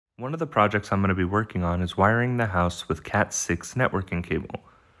One of the projects I'm going to be working on is wiring the house with Cat6 networking cable.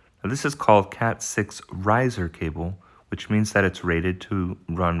 Now, this is called Cat6 riser cable, which means that it's rated to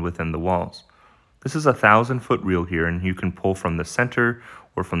run within the walls. This is a 1,000-foot reel here, and you can pull from the center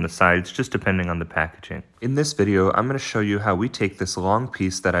or from the sides, just depending on the packaging. In this video, I'm going to show you how we take this long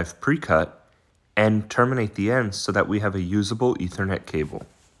piece that I've pre-cut and terminate the ends so that we have a usable Ethernet cable.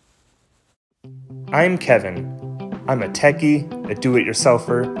 I'm Kevin. I'm a techie, a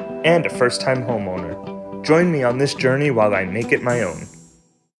do-it-yourselfer, and a first-time homeowner. Join me on this journey while I make it my own.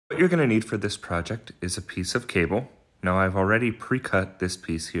 What you're going to need for this project is a piece of cable. Now I've already pre-cut this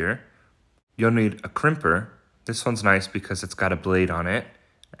piece here. You'll need a crimper. This one's nice because it's got a blade on it,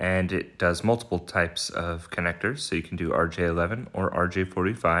 and it does multiple types of connectors, so you can do RJ11 or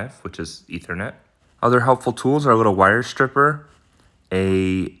RJ45, which is Ethernet. Other helpful tools are a little wire stripper,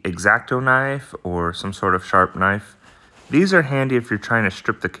 a X-Acto knife, or some sort of sharp knife. These are handy if you're trying to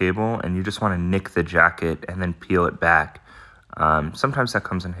strip the cable and you just want to nick the jacket and then peel it back. Sometimes that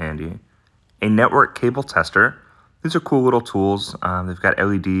comes in handy. A network cable tester. These are cool little tools. They've got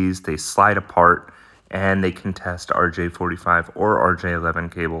LEDs, they slide apart, and they can test RJ45 or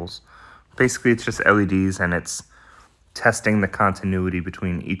RJ11 cables. Basically, it's just LEDs, and it's testing the continuity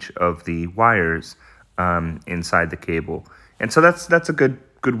between each of the wires inside the cable. And so that's a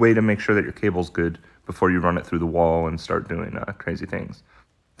good way to make sure that your cable's good before you run it through the wall and start doing crazy things.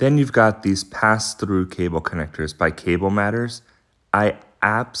 Then you've got these pass-through cable connectors by Cable Matters. I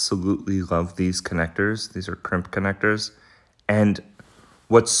absolutely love these connectors. These are crimp connectors. And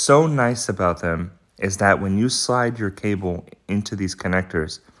what's so nice about them is that when you slide your cable into these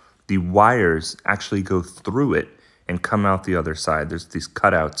connectors, the wires actually go through it and come out the other side. There's these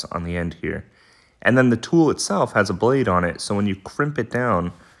cutouts on the end here. And then the tool itself has a blade on it, so when you crimp it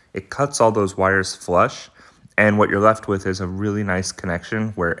down, it cuts all those wires flush, and what you're left with is a really nice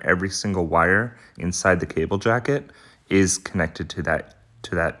connection where every single wire inside the cable jacket is connected to that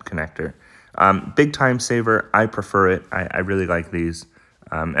connector. Big time saver. I prefer it. I really like these,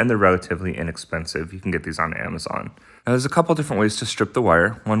 and they're relatively inexpensive. You can get these on Amazon. Now, there's a couple different ways to strip the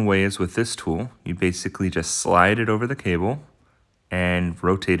wire. One way is with this tool. You basically just slide it over the cable and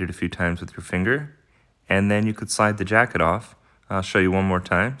rotate it a few times with your finger, and then you could slide the jacket off. I'll show you one more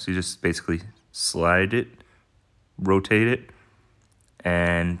time. So you just basically slide it, rotate it,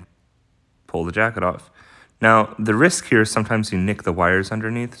 and pull the jacket off. Now, the risk here is sometimes you nick the wires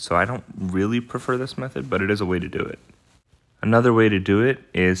underneath, so I don't really prefer this method, but it is a way to do it. Another way to do it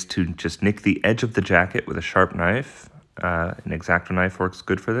is to just nick the edge of the jacket with a sharp knife. An X-Acto knife works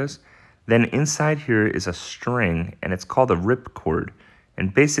good for this. Then inside here is a string, and it's called a rip cord.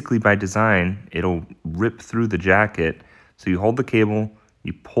 And basically by design, it'll rip through the jacket. So you hold the cable,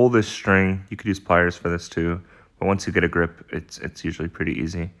 you pull this string. You could use pliers for this too, but once you get a grip, it's usually pretty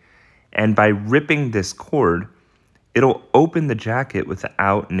easy. And by ripping this cord, it'll open the jacket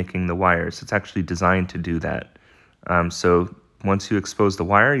without nicking the wires. It's actually designed to do that. So once you expose the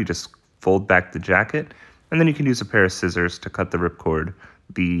wire, you just fold back the jacket, and then you can use a pair of scissors to cut the ripcord,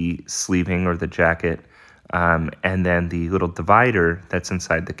 the sleeving or the jacket, and then the little divider that's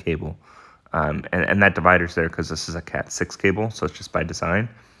inside the cable. And that divider's there because this is a Cat6 cable, so it's just by design.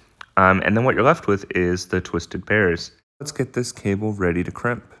 And then what you're left with is the twisted pairs. Let's get this cable ready to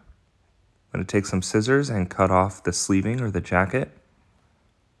crimp. I'm going to take some scissors and cut off the sleeving or the jacket.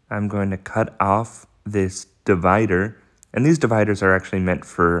 I'm going to cut off this divider, and these dividers are actually meant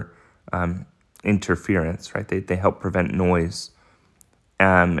for interference, right? They help prevent noise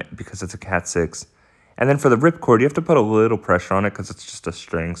because it's a Cat6. And then for the ripcord, you have to put a little pressure on it because it's just a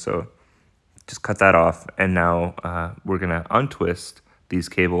string, so just cut that off, and now we're going to untwist these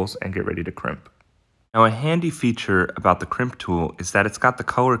cables and get ready to crimp. Now, a handy feature about the crimp tool is that it's got the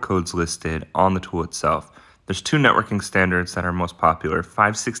color codes listed on the tool itself. There's two networking standards that are most popular,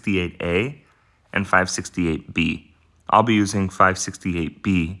 568A and 568B. I'll be using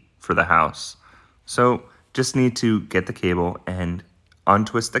 568B for the house. So just need to get the cable and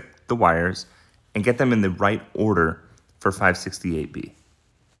untwist the wires and get them in the right order for 568B.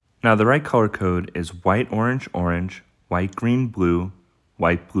 Now, the right color code is white, orange, orange, white, green, blue,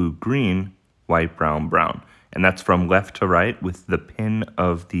 white, blue, green, white, brown, brown. And that's from left to right with the pin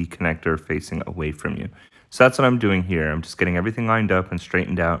of the connector facing away from you. So that's what I'm doing here. I'm just getting everything lined up and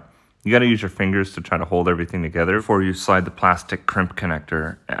straightened out. You got to use your fingers to try to hold everything together before you slide the plastic crimp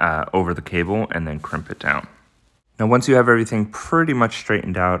connector over the cable and then crimp it down. Now, once you have everything pretty much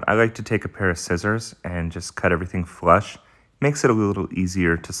straightened out, I like to take a pair of scissors and just cut everything flush. Makes it a little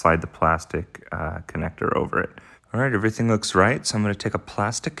easier to slide the plastic connector over it. All right, everything looks right, so I'm going to take a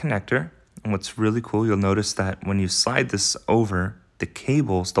plastic connector. And what's really cool, you'll notice that when you slide this over, the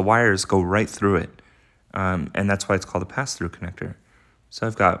cables, the wires go right through it. And that's why it's called a pass-through connector. So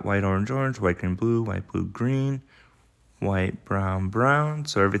I've got white, orange, orange, white, green, blue, white, blue, green, white, brown, brown.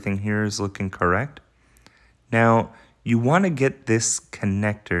 So everything here is looking correct. Now, you want to get this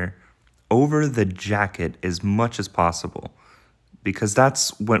connector over the jacket as much as possible, because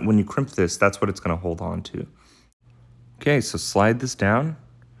that's when you crimp this, that's what it's going to hold on to. Okay, so slide this down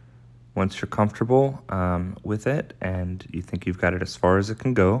once you're comfortable with it and you think you've got it as far as it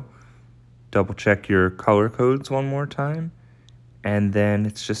can go. Double check your color codes one more time, and then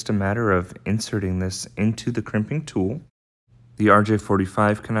it's just a matter of inserting this into the crimping tool. The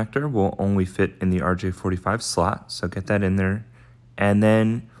RJ45 connector will only fit in the RJ45 slot, so get that in there. And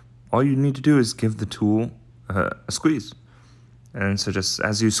then all you need to do is give the tool a squeeze. And so just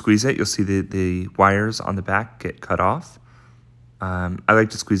as you squeeze it, you'll see the wires on the back get cut off. I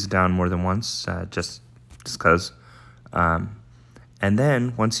like to squeeze it down more than once, just because. And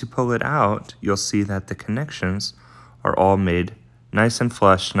then once you pull it out, you'll see that the connections are all made nice and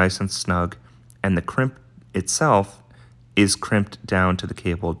flush, nice and snug, and the crimp itself is crimped down to the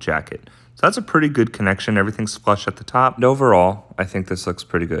cable jacket. So that's a pretty good connection. Everything's flush at the top. And overall, I think this looks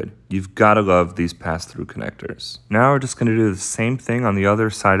pretty good. You've got to love these pass-through connectors. Now we're just going to do the same thing on the other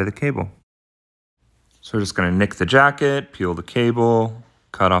side of the cable. So we're just going to nick the jacket, peel the cable,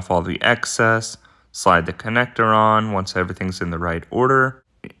 cut off all the excess, slide the connector on once everything's in the right order,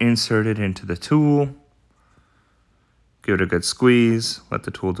 insert it into the tool, give it a good squeeze, let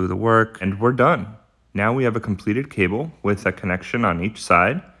the tool do the work, and we're done. Now we have a completed cable with a connection on each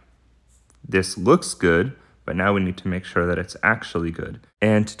side. This looks good, but now we need to make sure that it's actually good.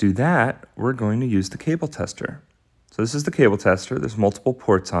 And to do that, we're going to use the cable tester. So this is the cable tester. There's multiple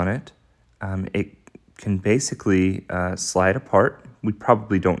ports on it. It can basically slide apart. We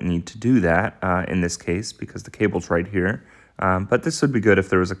probably don't need to do that in this case because the cable's right here. But this would be good if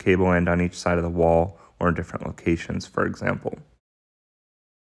there was a cable end on each side of the wall or in different locations, for example.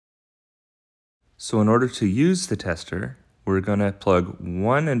 So in order to use the tester, we're going to plug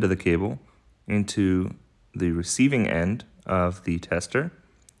one end of the cable into the receiving end of the tester.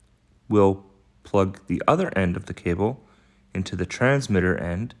 We'll plug the other end of the cable into the transmitter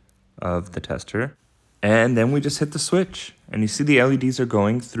end of the tester. And then we just hit the switch. And you see the LEDs are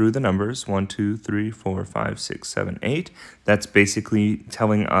going through the numbers 1, 2, 3, 4, 5, 6, 7, 8. That's basically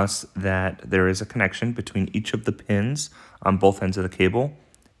telling us that there is a connection between each of the pins on both ends of the cable,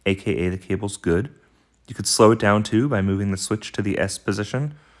 aka the cable's good. You could slow it down too by moving the switch to the S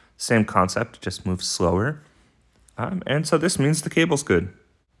position. Same concept, just move slower. And so this means the cable's good.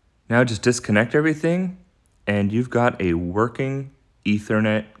 Now just disconnect everything and you've got a working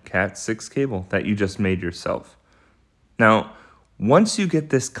Ethernet Cat6 cable that you just made yourself. Now, once you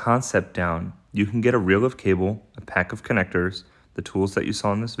get this concept down, you can get a reel of cable, a pack of connectors, the tools that you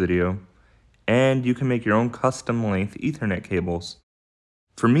saw in this video, and you can make your own custom length Ethernet cables.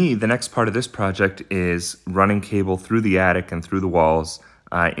 For me, the next part of this project is running cable through the attic and through the walls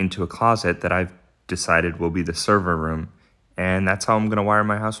into a closet that I've decided will be the server room, and that's how I'm going to wire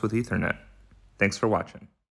my house with Ethernet. Thanks for watching.